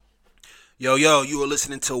Yo, you are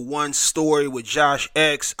listening to One Story with Josh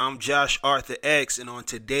X. I'm Josh Arthur X, and on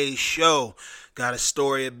today's show, got a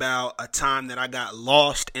story about a time that I got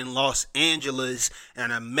lost in Los Angeles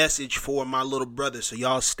and a message for my little brother, so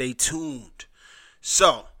y'all stay tuned.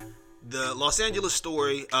 So, the Los Angeles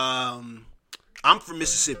story, I'm from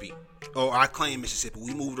Mississippi, or I claim Mississippi.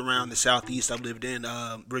 We moved around the southeast. I lived in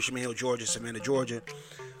Richmond Hill, Georgia, Savannah, Georgia,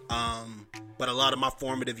 but a lot of my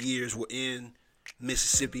formative years were in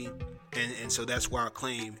Mississippi, and so that's where I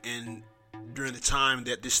claim. And during the time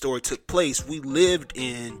that this story took place, we lived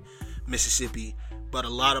in Mississippi, but a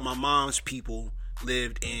lot of my mom's people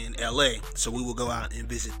lived in LA, so we would go out and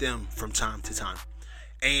visit them from time to time.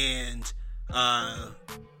 And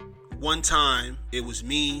one time it was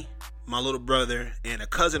me, my little brother, and a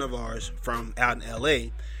cousin of ours from out in LA,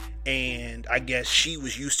 and I guess she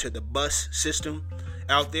was used to the bus system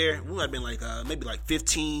out there. We might have been like maybe like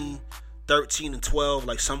 15, 13 and 12,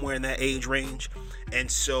 like somewhere in that age range. And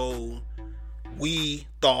so we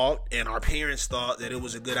thought, and our parents thought, that it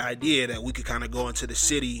was a good idea that we could kind of go into the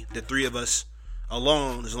city, the three of us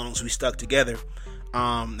alone, as long as we stuck together.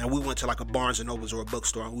 And we went to like a Barnes and Nobles or a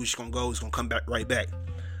bookstore, and we were just gonna go, we was gonna come back right back.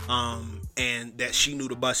 And that she knew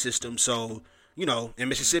the bus system. So, you know, in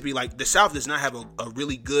Mississippi, like, the South does not have a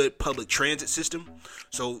really good public transit system.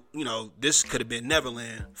 So, you know, this could have been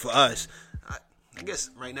Neverland for us. I guess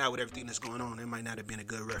right now with everything that's going on, it might not have been a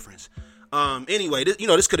good reference. Anyway,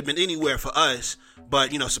 this could have been anywhere for us,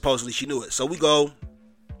 but, supposedly she knew it. So we go,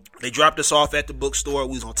 they dropped us off at the bookstore.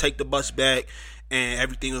 We was going to take the bus back, and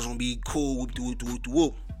everything was going to be cool.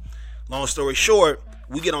 Whoop. Long story short,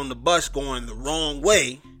 we get on the bus going the wrong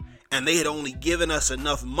way, and they had only given us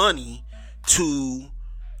enough money to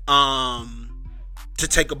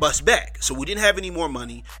take a bus back. So we didn't have any more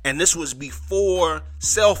money, and this was before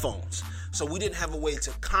cell phones. So we didn't have a way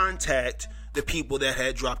to contact the people that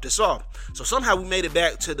had dropped us off. So somehow we made it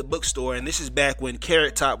back to the bookstore, and this is back when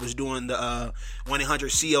Carrot Top was doing the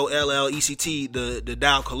 1-800-COLLECT, the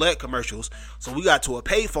dial collect commercials. So we got to a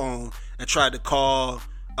payphone and tried to call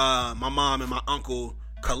my mom and my uncle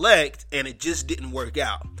collect, and it just didn't work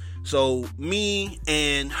out. So me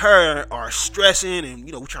and her are stressing, and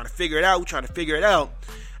we're trying to figure it out.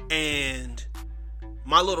 And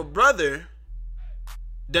my little brother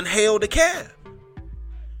done hailed a cab,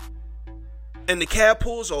 and the cab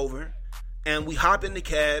pulls over, and we hop in the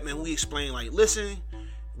cab, and we explain, like, listen,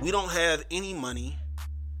 we don't have any money,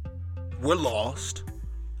 we're lost,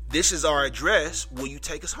 this is our address, will you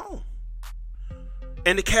take us home?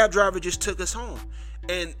 And the cab driver just took us home.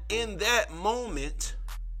 And in that moment,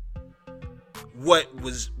 what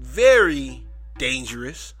was very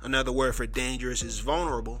dangerous, another word for dangerous is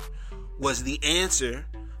vulnerable, was the answer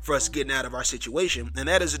for us getting out of our situation. And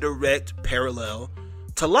that is a direct parallel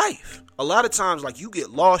to life. A lot of times, like, you get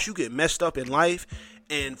lost, you get messed up in life,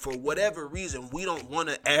 and for whatever reason, we don't want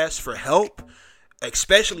to ask for help,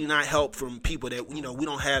 especially not help from people that, we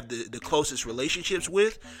don't have the closest relationships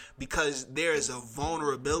with, because there's a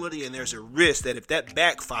vulnerability and there's a risk that if that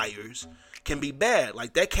backfires, can be bad.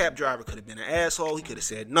 Like, that cab driver could have been an asshole. He could have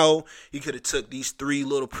said no. He could have took these three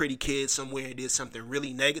little pretty kids somewhere and did something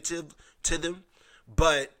really negative to them.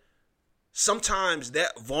 But sometimes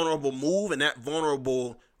that vulnerable move and that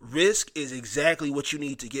vulnerable risk is exactly what you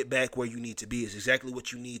need to get back where you need to be. It's exactly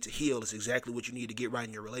what you need to heal. It's exactly what you need to get right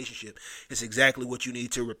in your relationship. It's exactly what you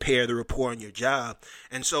need to repair the rapport in your job.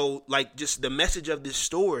 And so, like, just the message of this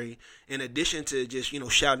story, in addition to just,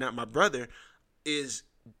 shouting out my brother, is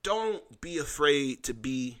don't be afraid to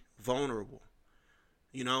be vulnerable.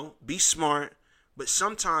 Be smart, but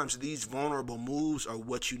sometimes these vulnerable moves are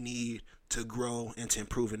what you need to grow and to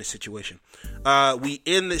improve in a situation. We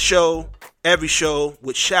end the show, every show,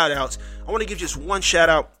 with shout outs. I want to give just one shout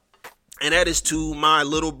out, and that is to my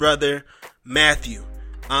little brother, Matthew.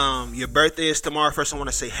 Your birthday is tomorrow. First, I want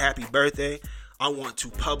to say happy birthday. I want to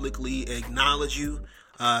publicly acknowledge you,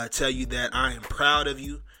 tell you that I am proud of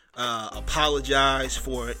you. Apologize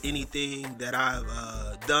for anything that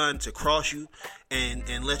I've done to cross you,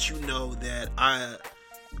 and let you know that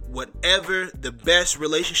whatever the best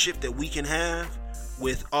relationship that we can have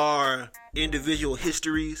with our individual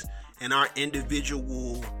histories and our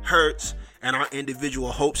individual hurts and our individual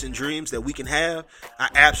hopes and dreams that we can have, I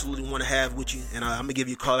absolutely want to have with you. And I'm going to give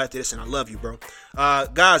you a call after this, and I love you, bro.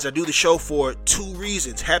 Guys, I do the show for two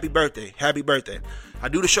reasons. Happy birthday. Happy birthday. I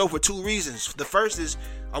do the show for two reasons. The first is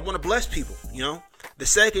I want to bless people, The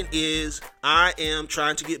second is I am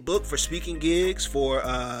trying to get booked for speaking gigs, for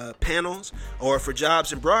panels, or for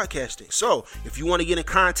jobs in broadcasting. So if you want to get in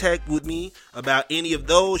contact with me about any of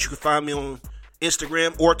those, you can find me on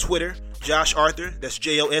Instagram or Twitter, Josh Arthur. That's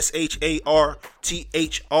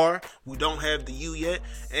JOSHARTHR. We don't have the U yet.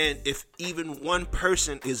 And if even one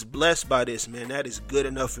person is blessed by this, man, that is good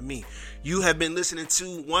enough for me. You have been listening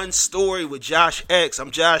to One Story with Josh X.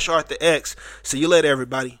 I'm Josh Arthur X. See you later,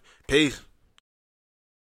 everybody. Peace.